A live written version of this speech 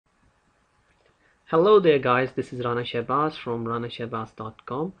Hello there guys, this is Rana Shehbaz from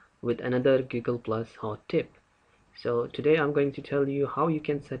ranashehbaz.com with another Google Plus hot tip. So today I'm going to tell you how you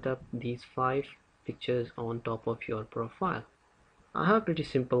can set up these 5 pictures on top of your profile. I have a pretty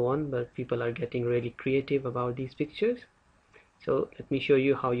simple one, but people are getting really creative about these pictures. So let me show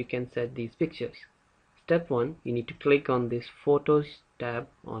you how you can set these pictures. Step 1, you need to click on this Photos tab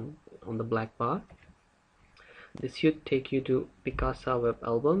on the black bar. This should take you to Picasa web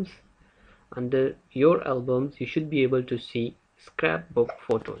albums. Under your albums you should be able to see scrapbook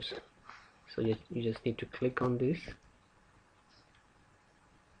photos, so you just need to click on this.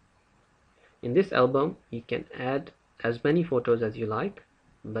 In this album you can add as many photos as you like,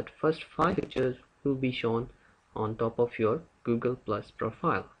 but first 5 pictures will be shown on top of your Google Plus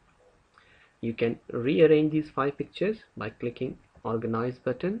profile. You can rearrange these 5 pictures by clicking organize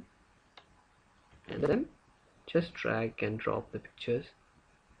button and then just drag and drop the pictures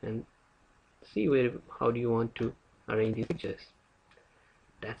and see how do you want to arrange these pictures.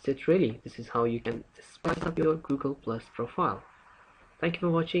 That's it really. This is how you can spice up your Google Plus profile. Thank you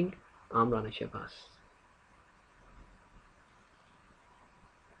for watching. I'm Rana Shehbaz.